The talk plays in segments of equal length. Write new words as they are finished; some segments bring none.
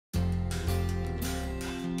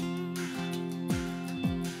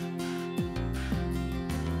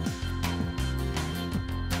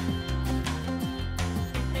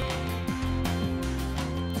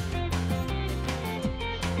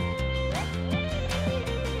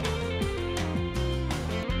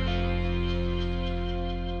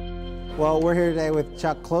Well, we're here today with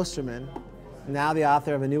Chuck Klosterman, now the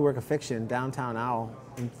author of a new work of fiction, Downtown Owl.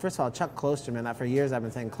 And first of all, Chuck Klosterman, for years I've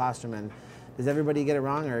been saying Klosterman. Does everybody get it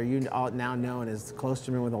wrong, or are you all now known as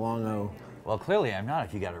Klosterman with a long O? Well, clearly I'm not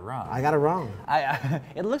if you got it wrong. I got it wrong.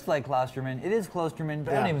 It looks like Klosterman. It is Klosterman,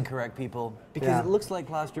 but I don't even correct people because it looks like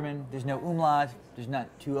Klosterman. There's no umlaut. There's not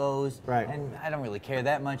two O's. Right. And I don't really care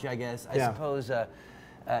that much, I guess. I suppose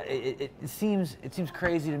it seems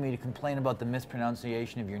crazy to me to complain about the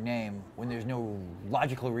mispronunciation of your name when there's no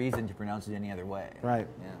logical reason to pronounce it any other way. Right.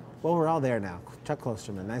 Yeah. Well, we're all there now. Chuck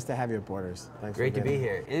Klosterman, nice to have you at Borders. Thanks. Great to be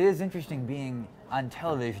here. It is interesting being on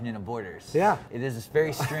television in a Borders. Yeah. It is this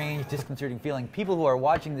very strange, disconcerting feeling. People who are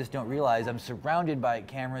watching this don't realize I'm surrounded by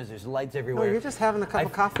cameras. There's lights everywhere. No, you're just having a cup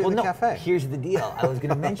of coffee in the cafe. Here's the deal. I was going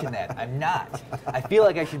to mention that. I'm not. I feel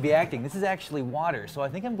like I should be acting. This is actually water. So I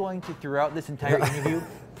think I'm going to, throughout this entire interview,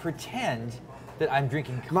 pretend that I'm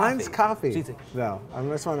drinking coffee. Mine's coffee. No, I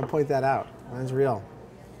just want to point that out. Mine's real.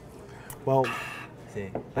 Well, see,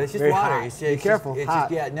 but it's just water. Be careful. It's hot.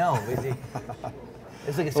 Just, yeah, no.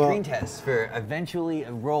 It's like a screen test for eventually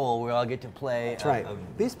a role where I'll get to play. That's right.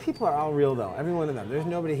 These people are all real, though. Every one of them. There's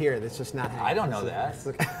nobody here that's just not. I don't know that.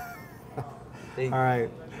 All right.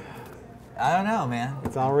 I don't know, man.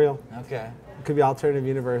 It's all real. Okay. It could be alternative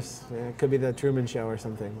universe. It could be the Truman Show or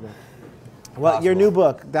something. Well, your new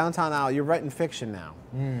book, Downtown Owl, you're writing fiction now.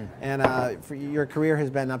 And for your career has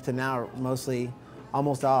been up to now mostly,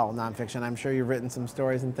 almost all nonfiction. I'm sure you've written some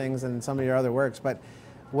stories and things in some of your other works, but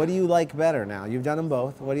what do you like better now? You've done them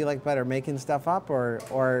both. What do you like better, making stuff up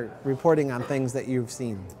or reporting on things that you've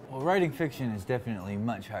seen? Well, writing fiction is definitely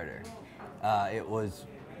much harder. It was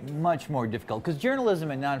much more difficult because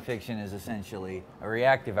journalism and nonfiction is essentially a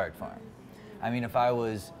reactive art form. I mean, if I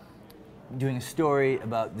was doing a story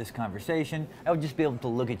about this conversation, I would just be able to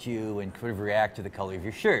look at you and sort of react to the color of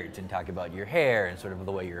your shirt and talk about your hair and sort of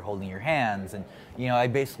the way you're holding your hands. And, you know, I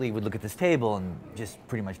basically would look at this table and just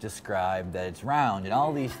pretty much describe that it's round and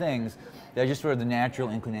all these things that are just sort of the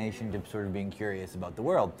natural inclination to sort of being curious about the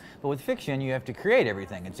world. But with fiction, you have to create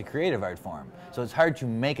everything. It's a creative art form. So it's hard to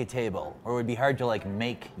make a table, or it would be hard to, like,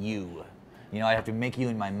 make you. You know, I'd have to make you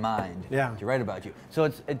in my mind to write about you. So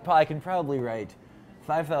I can probably write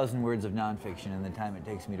 5,000 words of nonfiction in the time it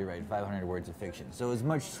takes me to write 500 words of fiction. So it's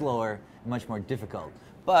much slower, much more difficult.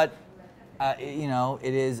 But, you know,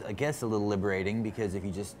 it is, I guess, a little liberating because if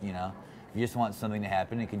you just, you know, if you just want something to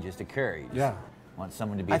happen, it can just occur. You just want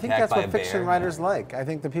someone to be attacked by a bear. I think that's what fiction writers like. I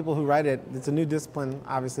think the people who write it, it's a new discipline,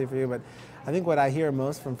 obviously, for you, but I think what I hear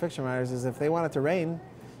most from fiction writers is if they want it to rain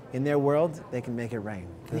in their world, they can make it rain.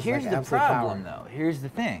 Here's the problem, though. Here's the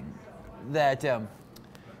thing, that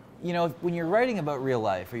you know, when you're writing about real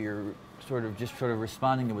life, or you're sort of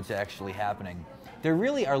responding to what's actually happening, there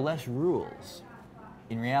really are less rules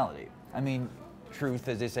in reality. I mean, truth,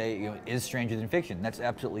 as they say, you know, is stranger than fiction. That's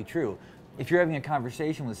absolutely true. If you're having a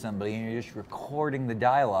conversation with somebody and you're just recording the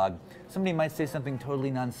dialogue, somebody might say something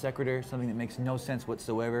totally non sequitur, something that makes no sense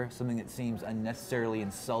whatsoever, something that seems unnecessarily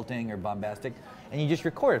insulting or bombastic, and you just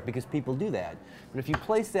record it because people do that. But if you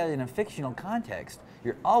place that in a fictional context,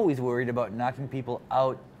 you're always worried about knocking people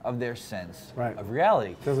out of their sense of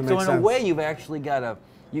reality. So in a way, you've actually got to,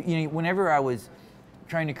 you know, whenever I was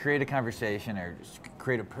trying to create a conversation or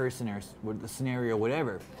create a person or a scenario,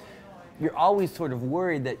 whatever, you're always sort of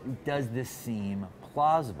worried that, does this seem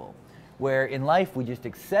plausible? Where in life, we just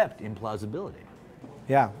accept implausibility.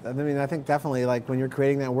 Yeah, I mean, I think definitely, like, when you're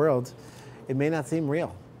creating that world, it may not seem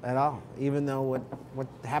real at all, even though what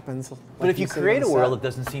happens. But if you create a world that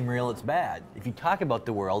doesn't seem real, it's bad. If you talk about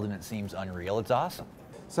the world and it seems unreal, it's awesome.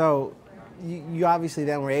 So you obviously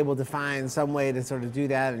then were able to find some way to sort of do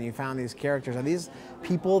that, and you found these characters. Are these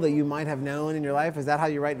people that you might have known in your life? Is that how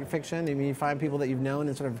you write your fiction? I mean, you find people that you've known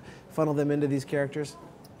and sort of funnel them into these characters?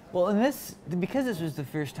 Well, because this was the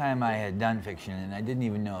first time I had done fiction, and I didn't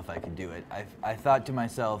even know if I could do it, I thought to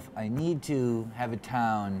myself, I need to have a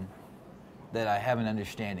town that I have an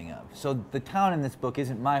understanding of. So the town in this book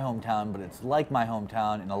isn't my hometown, but it's like my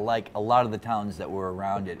hometown, and like a lot of the towns that were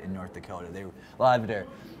around it in North Dakota. A lot of it are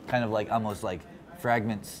kind of like almost like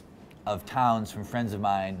fragments of towns from friends of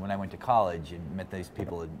mine when I went to college and met these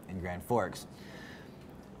people in Grand Forks.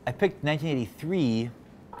 I picked 1983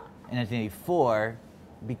 and 1984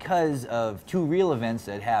 because of two real events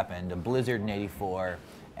that happened, a blizzard in '84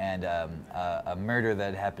 and a murder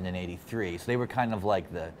that happened in '83. So they were kind of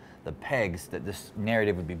like the pegs that this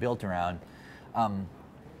narrative would be built around.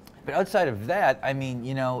 But outside of that, I mean,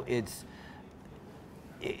 you know,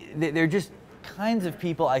 they're just kinds of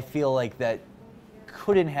people I feel like that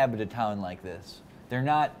could inhabit a town like this. They're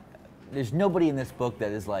not there's nobody in this book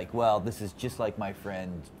that is like, well, this is just like my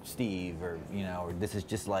friend Steve, or or this is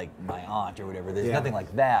just like my aunt or whatever. There's nothing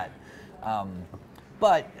like that.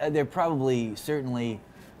 But there probably certainly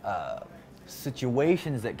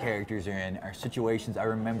situations that characters are in are situations I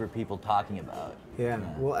remember people talking about. Yeah.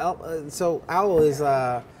 Well, so Owl is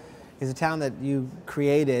a town that you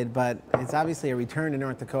created, but it's obviously a return to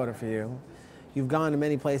North Dakota for you. You've gone to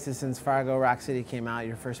many places since Fargo, Rock City came out,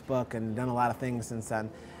 your first book, and done a lot of things since then.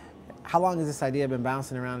 How long has this idea been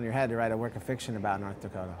bouncing around in your head to write a work of fiction about North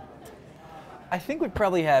Dakota? I think what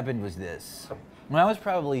probably happened was this. When I was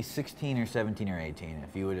probably 16 or 17 or 18,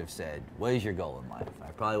 if you would have said, what is your goal in life?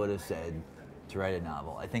 I probably would have said to write a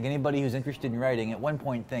novel. I think anybody who's interested in writing at one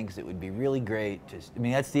point thinks it would be really great to, I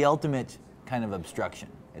mean, that's the ultimate kind of obstruction.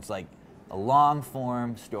 It's like a long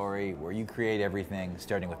form story where you create everything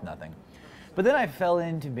starting with nothing. But then I fell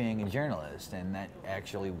into being a journalist, and that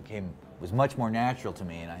actually was much more natural to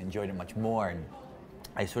me, and I enjoyed it much more, and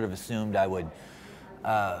I sort of assumed I would,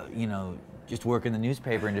 just work in the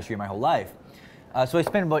newspaper industry my whole life. So I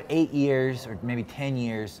spent about 8 years, or maybe 10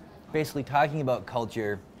 years, basically talking about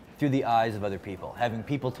culture through the eyes of other people, having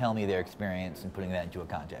people tell me their experience and putting that into a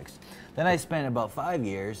context. Then I spent about 5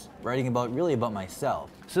 years writing really about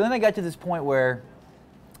myself. So then I got to this point where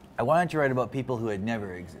I wanted to write about people who had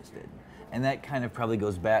never existed. And that kind of probably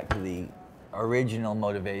goes back to the original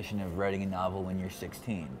motivation of writing a novel when you're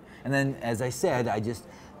 16. And then, as I said,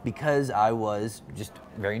 because I was just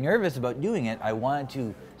very nervous about doing it, I wanted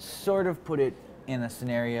to sort of put it in a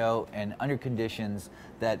scenario and under conditions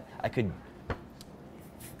that I could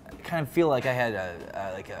kind of feel like I had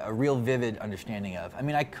a real vivid understanding of. I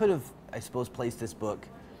mean, I could have, I suppose, placed this book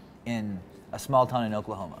in a small town in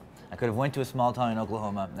Oklahoma. I could have went to a small town in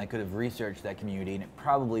Oklahoma, and I could have researched that community, and it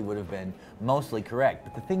probably would have been mostly correct.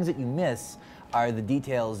 But the things that you miss are the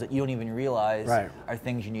details that you don't even realize are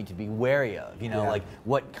things you need to be wary of. Like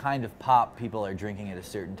what kind of pop people are drinking at a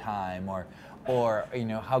certain time, or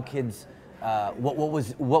how kids, what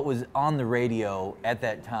was on the radio at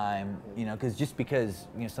that time. Because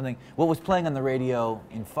something, what was playing on the radio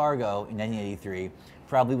in Fargo in 1983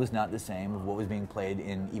 probably was not the same as what was being played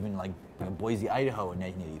in even like Boise, Idaho in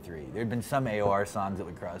 1983. There had been some AOR songs that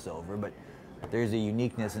would cross over, but there's a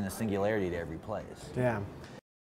uniqueness and a singularity to every place. Yeah.